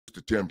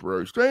the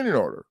temporary restraining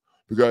order.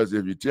 Because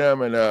if you're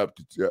jamming up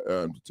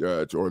the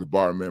judge or the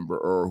bar member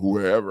or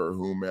whomever,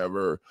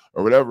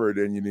 or whatever,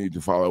 then you need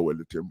to follow with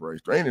the temporary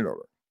restraining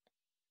order.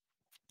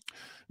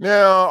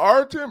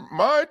 Now,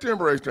 my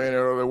temporary restraining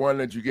order, the one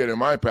that you get in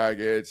my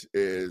package,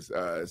 is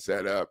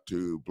set up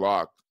to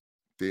block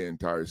the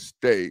entire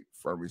state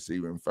from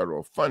receiving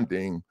federal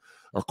funding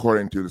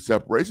according to the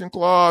separation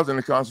clause in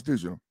the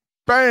Constitution.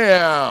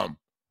 Bam!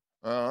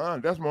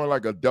 That's more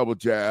like a double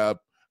jab,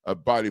 a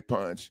body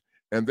punch,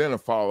 and then a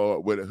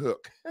follow-up with a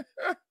hook.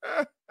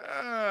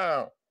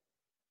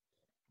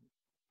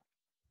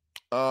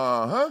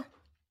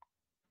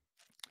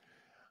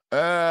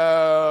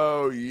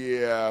 Oh,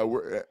 yeah.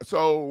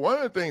 So one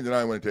of the things that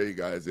I want to tell you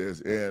guys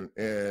is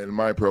in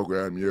my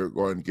program, you're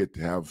going to you're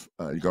going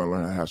to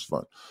learn how to have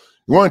fun.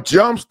 You want to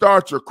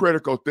jumpstart your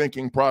critical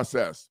thinking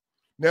process.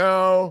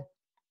 Now,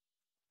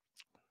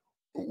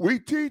 we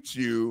teach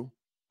you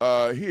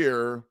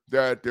here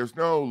that there's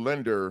no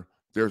lender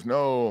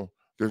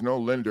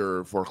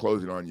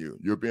foreclosing on you.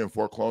 You're being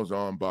foreclosed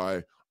on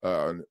by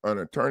an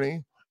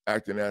attorney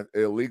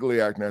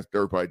illegally acting as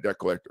third-party debt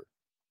collector.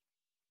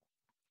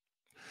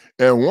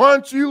 And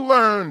once you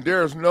learn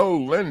there's no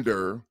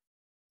lender,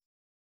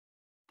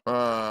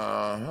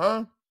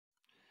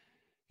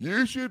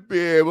 you should be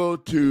able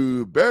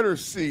to better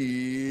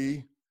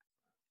see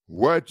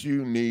what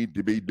you need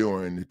to be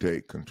doing to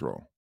take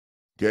control.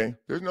 Okay?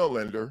 There's no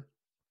lender.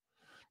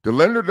 The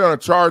lender done a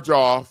charge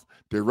off.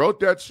 They wrote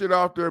that shit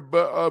off their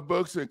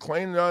books and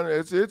claimed on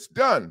it. It's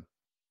done.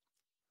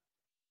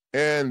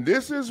 And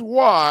this is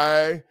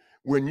why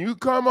when you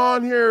come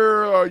on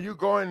here or you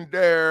go in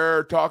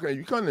there talking,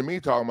 you come to me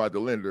talking about the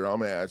lender, I'm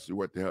going to ask you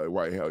why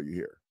the hell you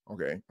here.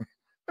 Okay.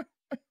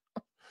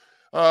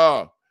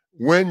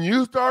 When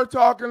you start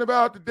talking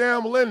about the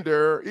damn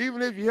lender,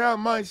 even if you have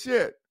my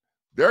shit,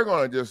 they're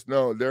going to just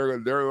know, they're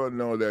going to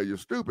know that you're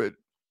stupid.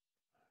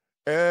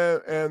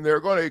 And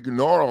they're going to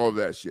ignore all of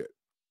that shit.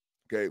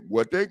 Okay.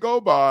 What they go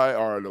by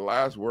are the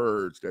last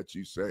words that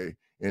you say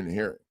in the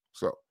hearing.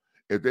 So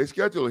if they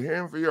schedule a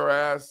hearing for your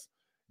ass,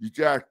 you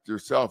jacked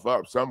yourself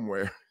up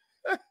somewhere,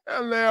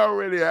 and they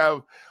already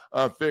have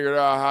figured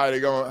out how they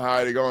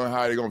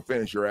gonna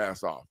finish your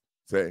ass off.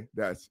 Say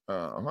that's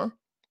So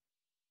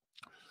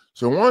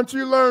once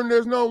you learn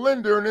there's no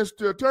lender and it's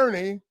the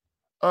attorney,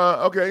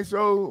 okay.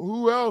 So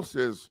who else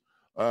is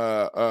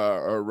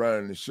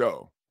running the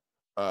show?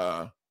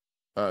 The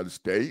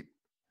state.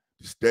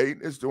 The state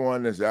is the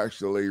one that's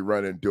actually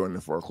doing the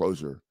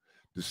foreclosure.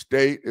 The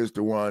state is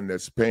the one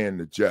that's paying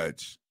the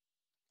judge.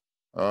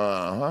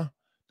 The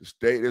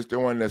state is the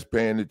one that's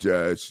paying the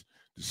judge.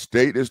 The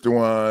state is the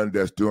one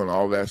that's doing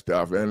all that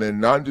stuff. And in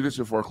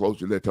non-judicial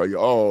foreclosure, they tell you,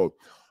 oh,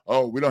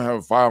 we don't have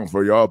a file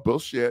for y'all.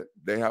 Bullshit.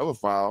 They have a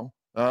file.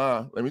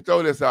 Let me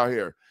throw this out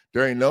here.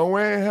 There ain't no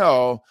way in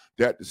hell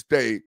that the state